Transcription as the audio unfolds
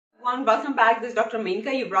everyone, welcome back. This is Dr. Menka,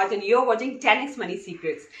 Yuvraj, and you're watching 10x Money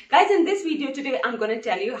Secrets. Guys, in this video today, I'm going to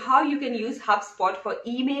tell you how you can use HubSpot for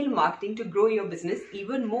email marketing to grow your business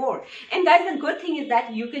even more. And guys, the good thing is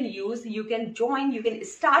that you can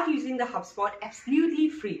start using the HubSpot absolutely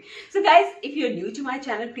free. So guys, if you're new to my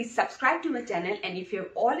channel, please subscribe to my channel. And if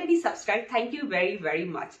you've already subscribed, thank you very, very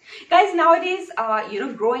much. Guys, nowadays,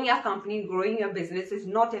 growing a company, growing your business is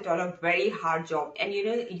not at all a very hard job. And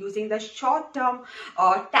using the short-term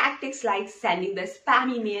tactics like sending the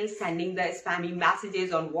spam emails, sending the spammy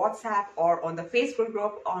messages on WhatsApp or on the Facebook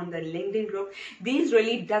group, on the LinkedIn group, these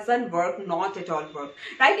really doesn't work, not at all work,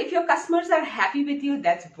 right? If your customers are happy with you,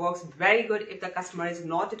 that works very good. If the customer is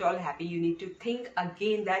not at all happy, you need to think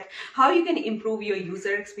again that how you can improve your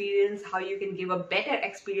user experience, how you can give a better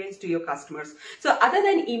experience to your customers. So other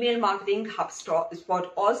than email marketing,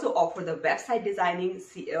 HubSpot also offer the website designing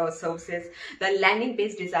services, the landing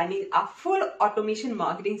page designing, a full automation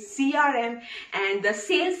marketing CRM, and the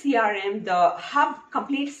sales CRM, the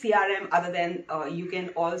complete CRM. Other than you can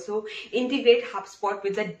also integrate HubSpot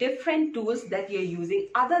with the different tools that you're using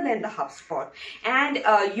other than the HubSpot, and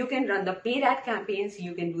you can run the paid ad campaigns,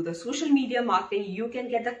 you can do the social media marketing, you can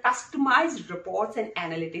get the customized reports and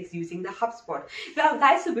analytics using the HubSpot. Well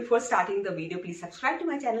guys, so before starting the video, please subscribe to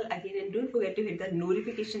my channel again, and don't forget to hit the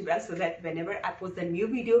notification bell so that whenever I post a new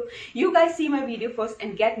video, you guys see my video first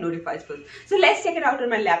and get notified first. So let's check it out on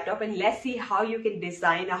my laptop, and let's see how you can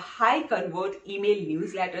design a high convert email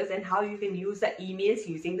newsletters and how you can use the emails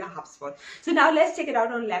using the HubSpot. So now let's check it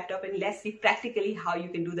out on laptop, and let's see practically how you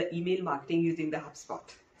can do the email marketing using the HubSpot.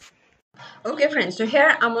 Okay friends, so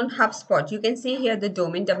here I'm on HubSpot. You can see here the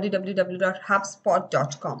domain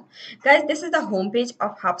www.hubspot.com. Guys, this is the homepage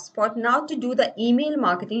of HubSpot. Now to do the email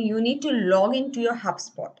marketing, you need to log into your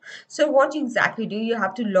HubSpot. So what you exactly do, you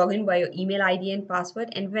have to log in by your email ID and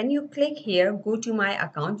password, and when you click here, go to my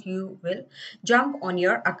account, you will jump on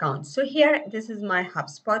your account. So here, this is my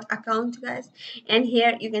HubSpot account, guys, and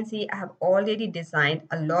here you can see I have already designed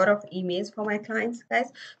a lot of emails for my clients,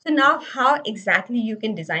 guys. So now how exactly you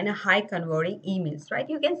can design a high converting emails, right?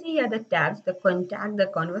 You can see here the tabs: the contact, the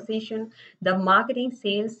conversation, the marketing,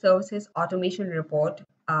 sales, services, automation report,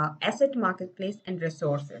 asset marketplace, and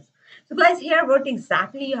resources. So guys, here what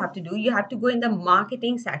exactly you have to do, you have to go in the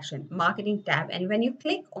marketing section, marketing tab, and when you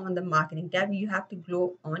click on the marketing tab, you have to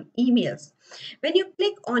go on emails. When you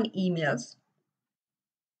click on emails,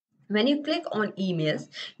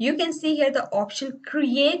 you can see here the option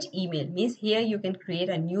create email. Means here you can create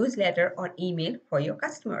a newsletter or email for your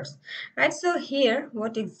customers, right? So here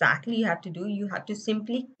what exactly you have to do, you have to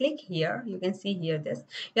simply click here. You can see here this,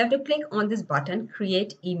 you have to click on this button,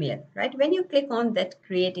 create email, right? When you click on that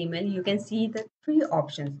create email, you can see the three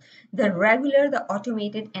options: the regular, the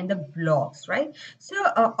automated, and the blogs, right? So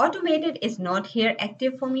automated is not here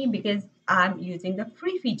active for me because I'm using the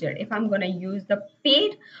free feature. If I'm going to use the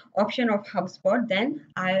paid option of HubSpot, then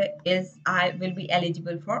I will be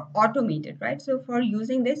eligible for automated, right? So for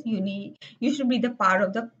using this, you should be the part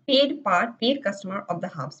of the paid customer of the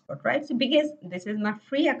HubSpot, right? So because this is my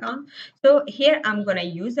free account, so here I'm going to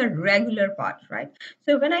use the regular part, right?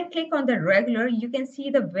 So when I click on the regular, you can see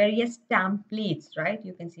the various templates, right?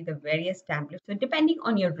 You can see the various templates. So depending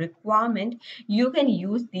on your requirement, you can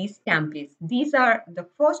use these templates. These are the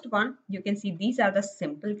first one. You can see these are the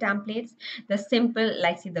simple templates, the simple,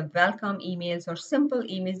 like see the welcome emails or simple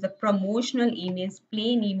emails, the promotional emails,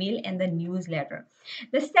 plain email, and the newsletter.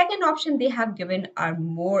 The second option they have given are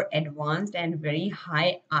more advanced and very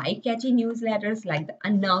high eye-catchy newsletters like the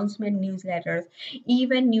announcement newsletters,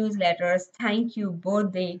 event newsletters, thank you,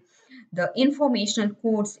 birthday, the informational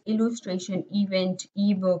quotes, illustration, event,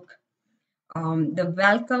 ebook, the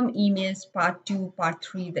welcome emails, part 2, part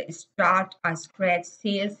 3, the start, scratch,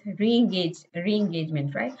 sales,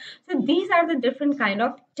 re-engagement, right? So these are the different kind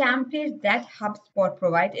of templates that HubSpot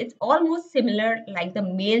provides. It's almost similar like the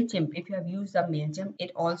MailChimp. If you have used the MailChimp,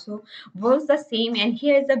 it also works the same. And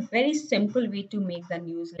here is a very simple way to make the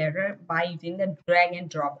newsletter by using the drag and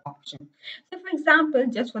drop option. So for example,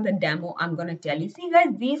 just for the demo, I'm going to tell you, see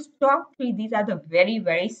guys, these top 3, these are the very,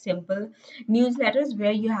 very simple newsletters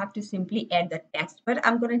where you have to simply add the text, but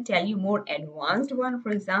I'm going to tell you more advanced one.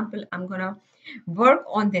 For example, I'm going to work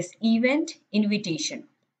on this event invitation.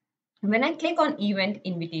 When I click on event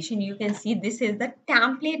invitation, you can see this is the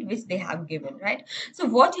template which they have given, right? So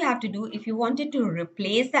what you have to do, if you wanted to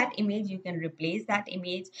replace that image, you can replace that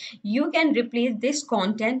image. You can replace this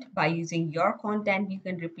content by using your content. You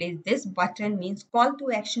can replace this button, means call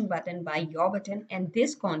to action button, by your button, and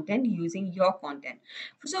this content using your content.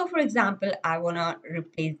 So for example, I want to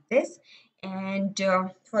replace this, and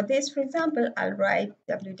for this, for example, I'll write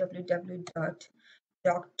www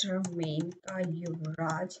Dr. Menka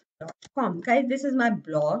Yuvraj.com. Guys, this is my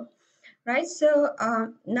blog, right? So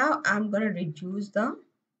now I'm gonna reduce the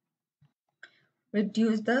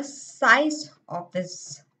size of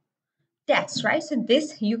this text, right? So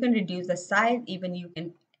this you can reduce the size, even you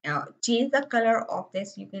can change the color of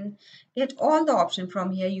this. You can get all the option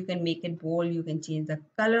from here. You can make it bold, you can change the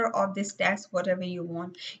color of this text, whatever you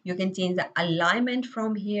want. You can change the alignment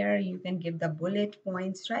from here. You can give the bullet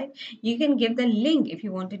points, right? You can give the link. If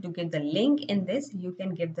you wanted to give the link in this, you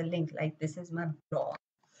can give the link. Like, this is my blog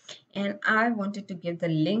and I wanted to give the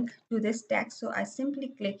link to this text, so I simply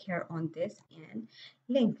click here on this and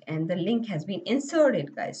link, and the link has been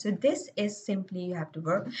inserted, guys. So this is simply you have to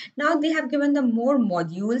work. Now they have given the more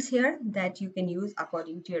modules here that you can use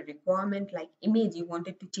according to your requirement. Like image, you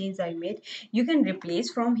wanted to change the image, you can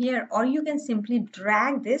replace from here, or you can simply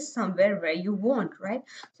drag this somewhere where you want, right?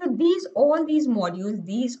 So all these modules,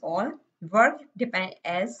 these all work depend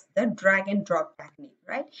as the drag and drop technique,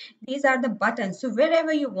 right? These are the buttons, so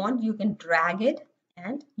wherever you want you can drag it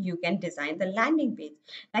and you can design the landing page.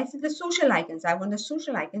 Like the social icons, I want the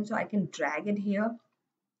social icon, so I can drag it here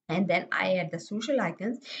and then I add the social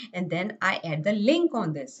icons and then I add the link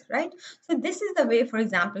on this, right? So this is the way. For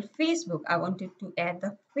example, Facebook, I wanted to add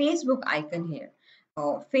the Facebook icon here,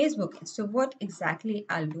 or Facebook. So what exactly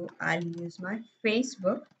I'll do, I'll use my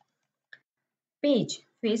Facebook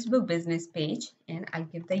business page, and I'll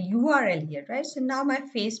give the URL here, right? So now my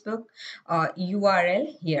Facebook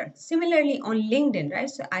URL here. Similarly on LinkedIn, right?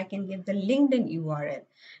 So I can give the LinkedIn URL,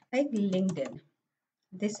 like LinkedIn.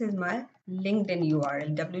 This is my LinkedIn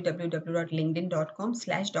URL,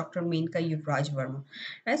 www.linkedin.com/Dr. Menka Yuvraj Varma.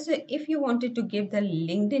 Right, so if you wanted to give the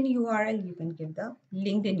LinkedIn URL, you can give the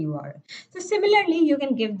LinkedIn URL. So similarly, you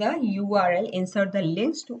can give the URL, insert the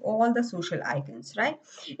links to all the social icons, right?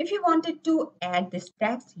 If you wanted to add this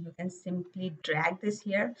text, you can simply drag this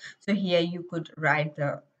here. So here you could write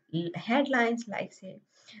the headlines like say,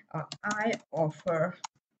 I offer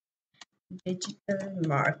digital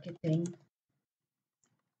marketing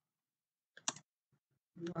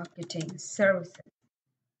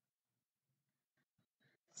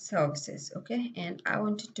services, okay? And I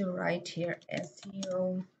wanted to write here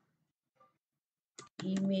SEO,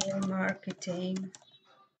 email marketing,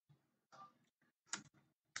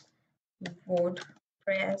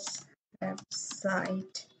 WordPress,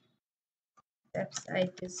 website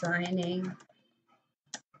designing,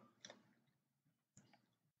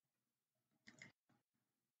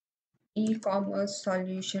 e-commerce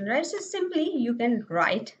solution, right? So simply you can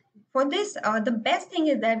write for this. The best thing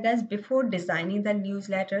is that, guys, before designing the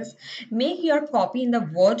newsletters, make your copy in the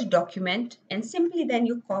Word document and simply then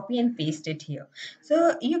you copy and paste it here.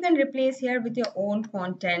 So you can replace here with your own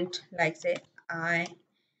content, like say I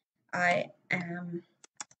am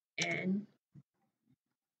an,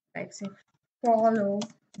 like say, follow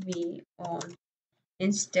me on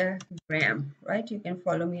Instagram, right? You can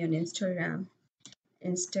follow me on Instagram.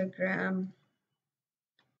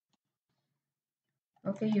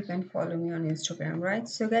 Okay, you can follow me on Instagram, right?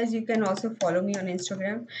 So guys, you can also follow me on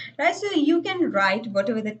Instagram, right? So you can write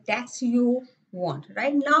whatever the text you want.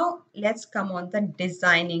 Right now, let's come on the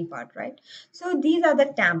designing part, right? So these are the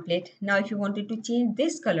template. Now if you wanted to change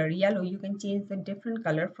this color yellow, you can change the different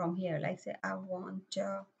color from here. Like say I want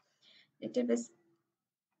little bit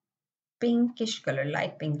pinkish color,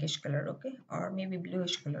 light pinkish color, okay, or maybe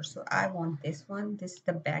bluish color. So I want this one. This is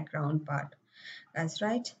the background part. That's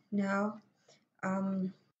right. Now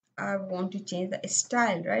I want to change the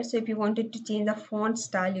style, right? So if you wanted to change the font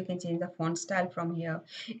style, you can change the font style from here.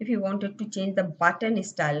 If you wanted to change the button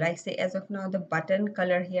style, like say as of now the button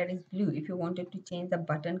color here is blue. If you wanted to change the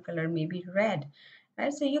button color, maybe red,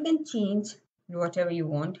 right? So you can change whatever you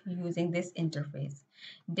want using this interface.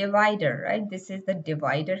 Divider, right? This is the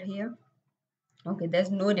divider here. Okay, there's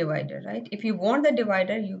no divider, right? If you want the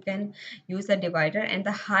divider, you can use the divider, and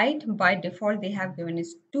the height by default they have given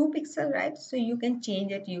is 2 pixel, right? So you can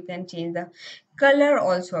change it. You can change the color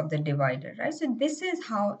also of the divider, right? So this is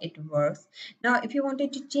how it works. Now if you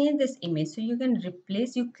wanted to change this image, so you can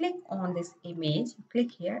replace, you click on this image,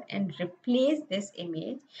 click here and replace this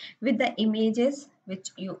image with the images which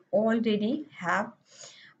you already have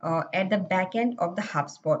at the back end of the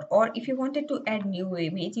HubSpot. Or if you wanted to add new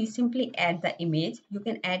image, you simply add the image. You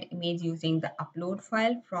can add image using the upload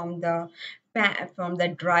file from the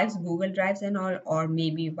drives, Google Drives and all, or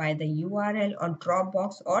maybe by the URL or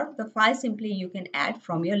Dropbox, or the file simply you can add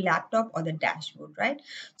from your laptop or the dashboard, right?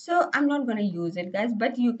 So I'm not going to use it, guys,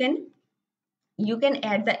 but you can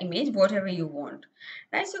add the image whatever you want,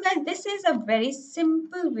 right? So guys, this is a very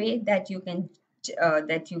simple way that you can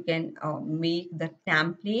make the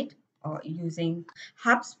template using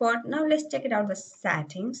HubSpot. Now let's check it out, the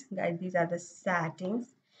settings. Guys, these are the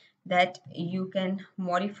settings that you can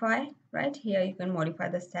modify. Right here you can modify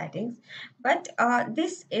the settings, but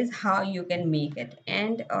this is how you can make it.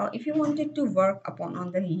 And if you wanted to work upon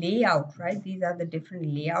on the layout, right, these are the different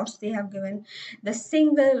layouts they have given: the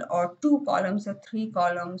single or two columns or three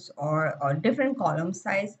columns, or different column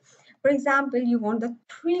size. For example, you want the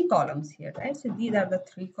three columns here, right? So these are the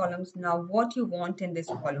three columns. Now what you want in this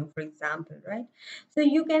column, for example, right? So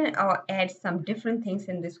you can add some different things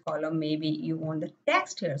in this column. Maybe you want the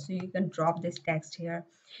text here, so you can drop this text here.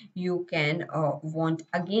 You can want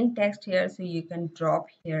again text here, so you can drop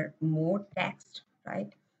here more text,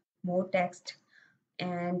 right? More text.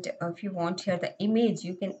 And if you want here the image,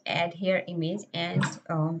 you can add here image,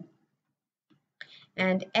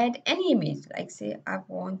 and add any image. Like say I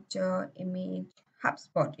want image,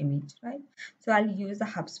 HubSpot image, right? So I'll use the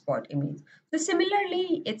HubSpot image. So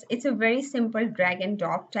similarly, it's a very simple drag and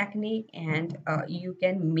drop technique, and you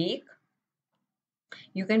can make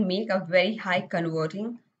a very high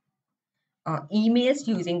converting emails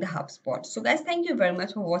using the HubSpot. So guys, thank you very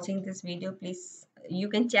much for watching this video. Please, you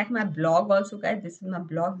can check my blog also, guys. This is my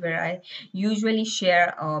blog where I usually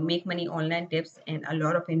share make money online tips and a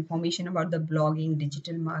lot of information about the blogging,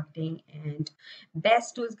 digital marketing, and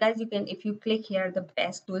best tools. Guys, you can, if you click here, the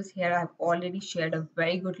best tools here, I've already shared a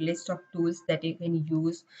very good list of tools that you can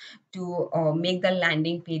use to make the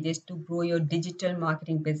landing pages to grow your digital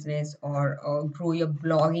marketing business, or grow your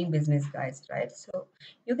blogging business, guys, right? So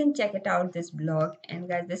you can check it out, this blog. And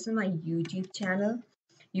guys, this is my YouTube channel.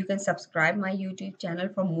 You can subscribe my YouTube channel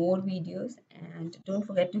for more videos, and don't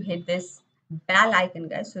forget to hit this bell icon,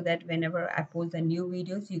 guys, so that whenever I post the new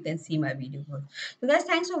videos, you can see my video. So guys,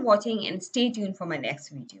 thanks for watching, and stay tuned for my next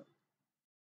video.